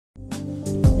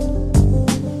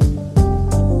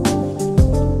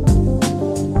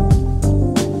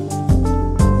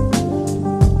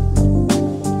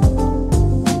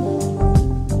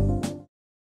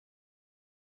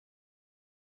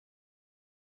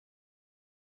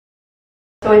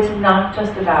So it's not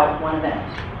just about one event.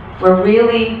 We're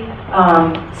really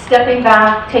stepping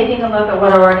back, taking a look at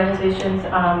what our organizations,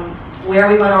 where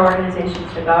we want our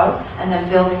organizations to go, and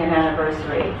then building an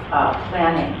anniversary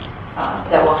planning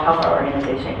that will help our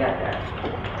organization get there.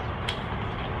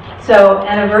 So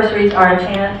anniversaries are a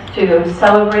chance to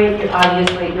celebrate,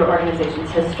 obviously, your organization's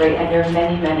history and your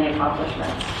many, many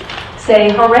accomplishments.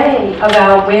 Say hooray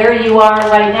about where you are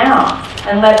right now,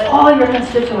 and let all your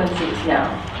constituencies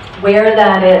know where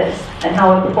that is and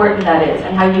how important that is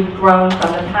and how you've grown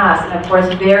from the past. And of course,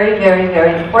 very, very,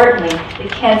 very importantly, it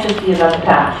can't just be about the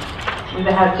past. We've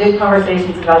had big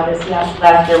conversations about this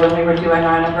last year when we were doing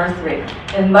our anniversary.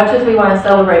 As much as we want to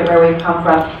celebrate where we've come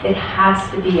from, it has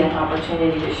to be an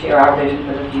opportunity to share our vision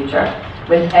for the future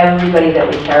with everybody that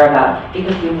we care about,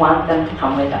 because we want them to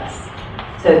come with us.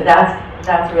 So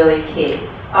that's really key.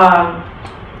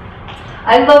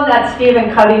 I love that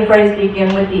Stephen Covey phrase,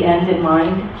 begin with the end in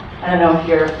mind. I don't know if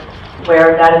you're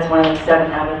aware of that. It's one of the 7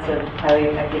 habits of highly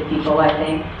effective people, I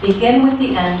think. Begin with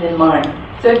the end in mind.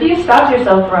 So if you stop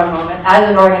yourself for a moment as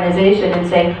an organization and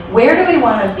say, where do we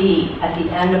want to be at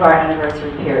the end of our anniversary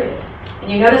period?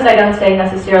 And you notice I don't say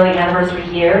necessarily anniversary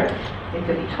year. It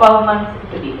could be 12 months,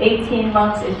 it could be 18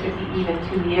 months, it could be even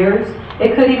 2 years.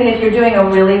 It could even, if you're doing a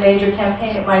really major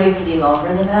campaign, it might even be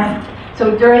longer than that.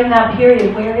 So during that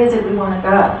period, where is it we want to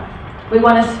go? We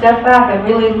want to step back and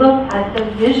really look at the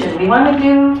vision. We want to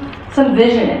do some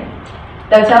visioning.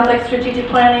 That sounds like strategic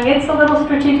planning. It's a little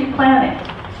strategic planning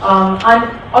on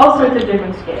all sorts of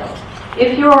different scales.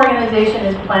 If your organization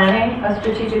is planning a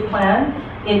strategic plan,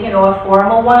 a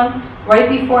formal one, right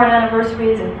before an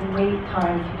anniversary is a great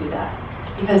time to do that.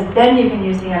 Because then you can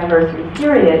use the anniversary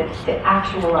period to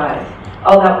actualize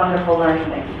all that wonderful learning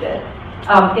that you did.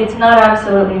 It's not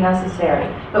absolutely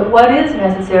necessary. But what is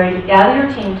necessary to gather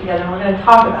your team together, and we're going to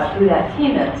talk about who that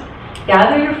team is,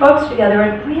 gather your folks together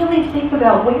and really think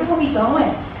about where are we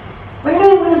going? Where do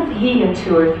we want to be in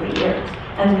 2 or 3 years?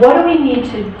 And what do we need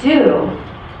to do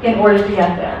in order to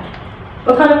get there?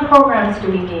 What kind of programs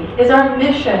do we need? Is our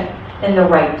mission in the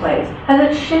right place? Has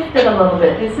it shifted a little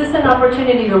bit? Is this an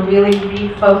opportunity to really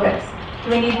refocus?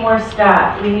 Do we need more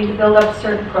staff? Do we need to build up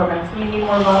certain programs? Do we need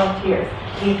more volunteers?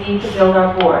 Do we need to build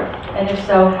our board? And if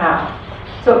so, how?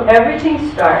 So everything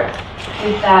starts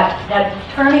with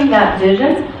that turning that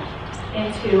vision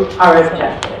into our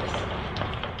objectives.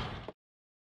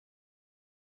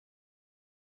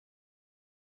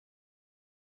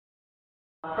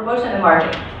 Promotion and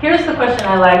marketing. Here's the question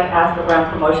I like to ask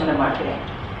around promotion and marketing.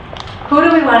 Who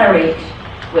do we want to reach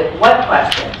with what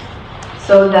questions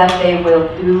so that they will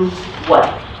do what?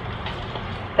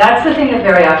 That's the thing that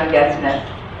very often gets missed.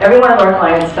 Every one of our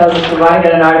clients tells us we want to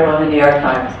get an article in the New York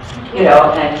Times,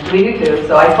 and we do too,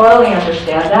 so I totally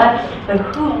understand that. But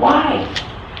who, why?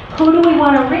 Who do we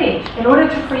want to reach in order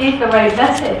to create the right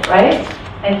message, right?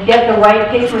 And get the right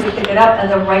paper to pick it up and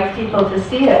the right people to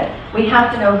see it? We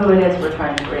have to know who it is we're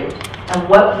trying to reach and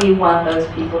what we want those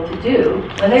people to do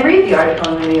when they read the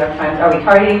article in the New York Times. Are we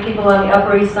targeting people on the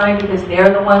Upper East Side because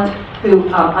they're the ones who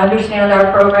understand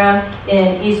our program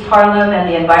in East Harlem and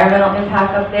the environmental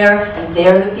impact up there, and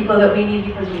they're the people that we need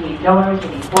because we need donors,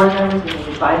 we need board members, we need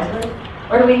advisors?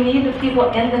 Or do we need the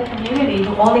people in the community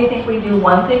who only think we do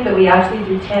one thing but we actually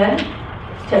do 10?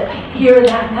 To hear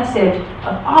that message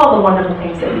of all the wonderful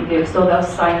things that we do, so they'll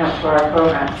sign up for our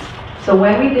program. So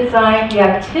when we design the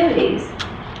activities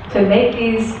to make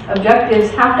these objectives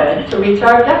happen, to reach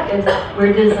our objectives,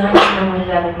 we're designing them with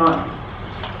them in mind.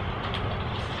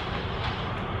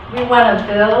 We want to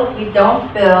build, we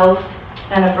don't build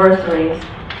anniversaries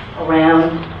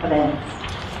around events.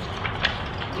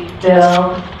 We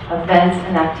build events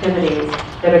and activities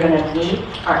that are going to meet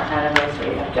our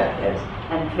anniversary objectives.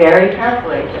 And very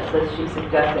carefully, just as she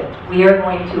suggested, we are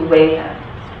going to weigh them.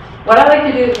 What I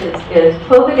like to do is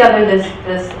pull together this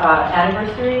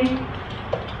anniversary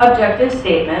objective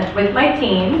statement with my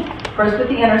team, first with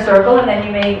the inner circle, and then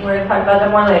we're going to talk about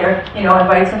that more later,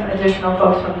 invite some additional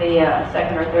folks from the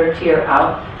 2nd or 3rd tier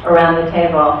out around the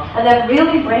table, and then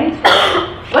really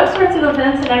brainstorm what sorts of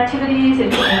events and activities,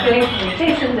 including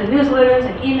communications and newsletters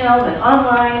and emails and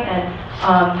online and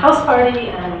house party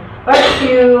and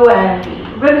barbecue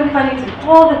and ribbon cuttings and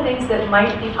all the things that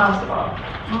might be possible,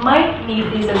 might meet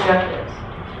these objectives.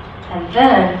 And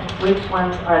then, which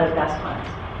ones are the best ones?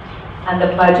 And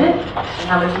the budget, and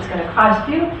how much it's going to cost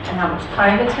you, and how much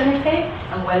time it's going to take,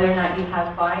 and whether or not you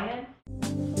have buy-in.